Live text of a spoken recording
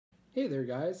Hey there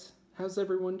guys, how's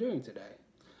everyone doing today?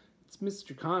 It's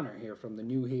Mr. Connor here from the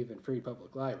New Haven Free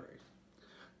Public Library.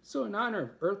 So in honor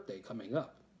of Earth Day coming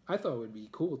up, I thought it would be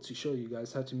cool to show you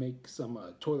guys how to make some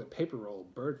toilet paper roll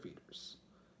bird feeders.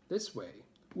 This way,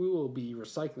 we will be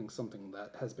recycling something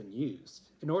that has been used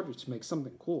in order to make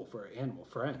something cool for our animal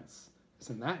friends.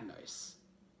 Isn't that nice?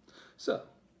 So,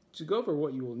 to go over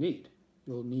what you will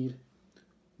need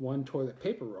one toilet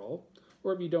paper roll,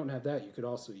 or if you don't have that, you could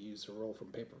also use a roll from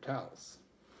paper towels.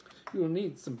 You will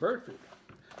need some bird food.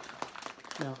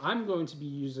 Now, I'm going to be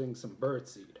using some bird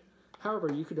seed.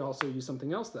 However, you could also use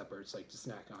something else that birds like to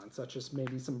snack on, such as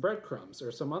maybe some breadcrumbs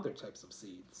or some other types of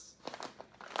seeds.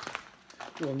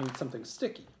 You will need something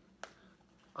sticky.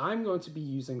 I'm going to be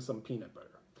using some peanut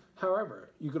butter.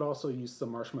 However, you could also use some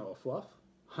marshmallow fluff,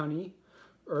 honey,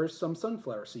 or some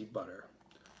sunflower seed butter.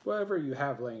 Whatever you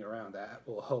have laying around that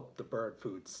will help the bird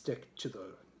food stick to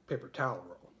the paper towel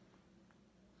roll.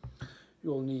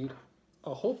 You'll need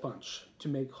a hole punch to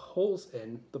make holes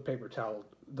in the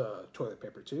toilet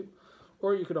paper tube,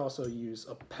 or you could also use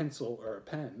a pencil or a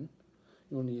pen.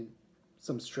 You'll need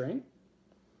some string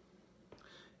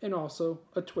and also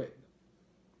a twig.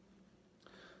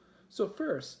 So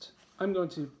first, I'm going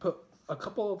to put a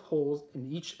couple of holes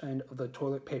in each end of the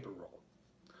toilet paper roll.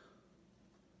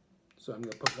 So I'm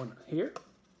going to put one here,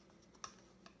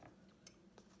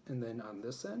 and then on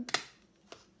this end,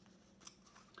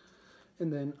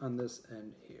 and then on this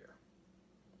end here.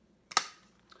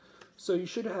 So you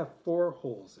should have 4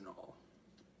 holes in all.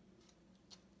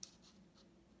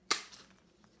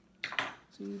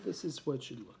 See, this is what it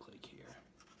should look like here.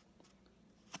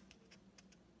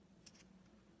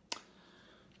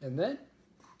 And then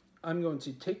I'm going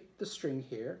to take the string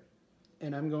here,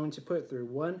 and I'm going to put it through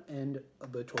one end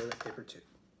of the toilet paper tube.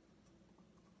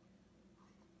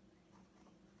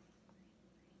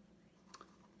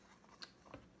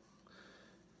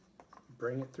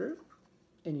 Bring it through,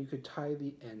 and you could tie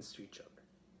the ends to each other.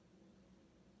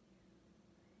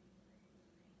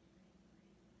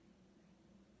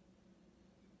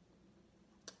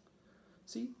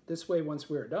 See, this way once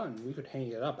we're done, we could hang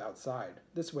it up outside.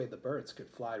 This way the birds could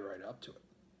fly right up to it.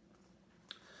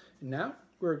 And now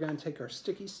we're going to take our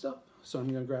sticky stuff. So I'm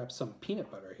going to grab some peanut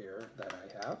butter here that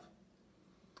I have.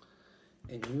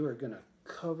 And you are going to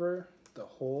cover the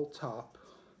whole top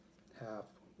half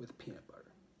with peanut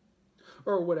butter.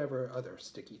 Or whatever other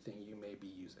sticky thing you may be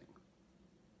using.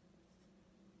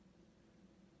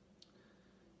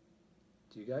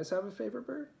 Do you guys have a favorite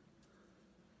bird?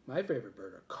 My favorite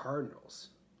bird are cardinals.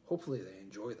 Hopefully they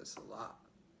enjoy this a lot.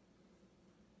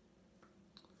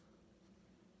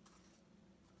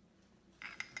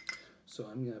 So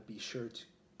I'm going to be sure to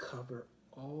cover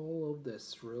all of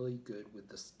this really good with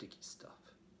the sticky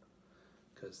stuff,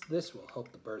 because this will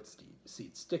help the bird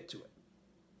seed stick to it.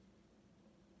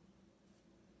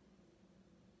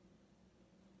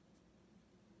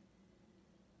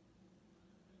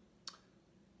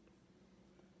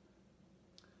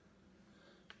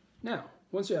 Now,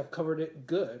 once you have covered it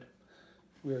good,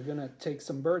 we're going to take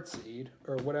some bird seed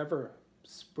or whatever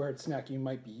bird snack you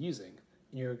might be using.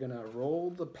 You're going to roll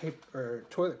the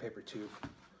toilet paper tube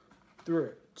through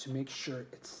it to make sure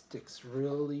it sticks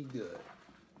really good.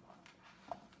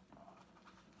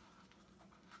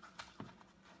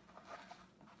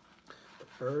 The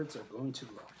birds are going to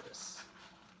love this.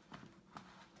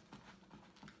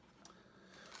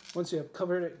 Once you have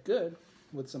covered it good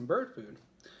with some bird food,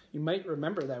 you might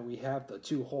remember that we have the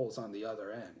 2 holes on the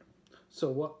other end. So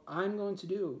what I'm going to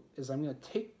do is I'm going to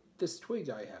take this twig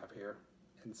I have here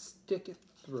and stick it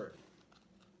through.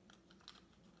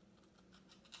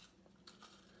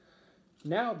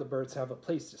 Now the birds have a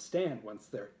place to stand once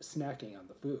they're snacking on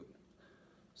the food.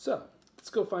 So let's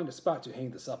go find a spot to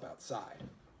hang this up outside.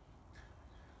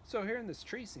 So here in this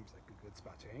tree seems like a good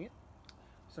spot to hang it.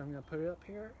 So I'm going to put it up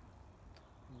here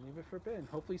and leave it for a bit, and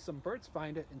hopefully some birds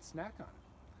find it and snack on it.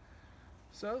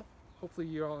 So hopefully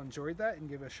you all enjoyed that and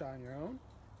give it a shot on your own.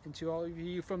 And to all of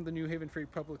you from the New Haven Free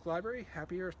Public Library,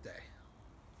 happy Earth Day.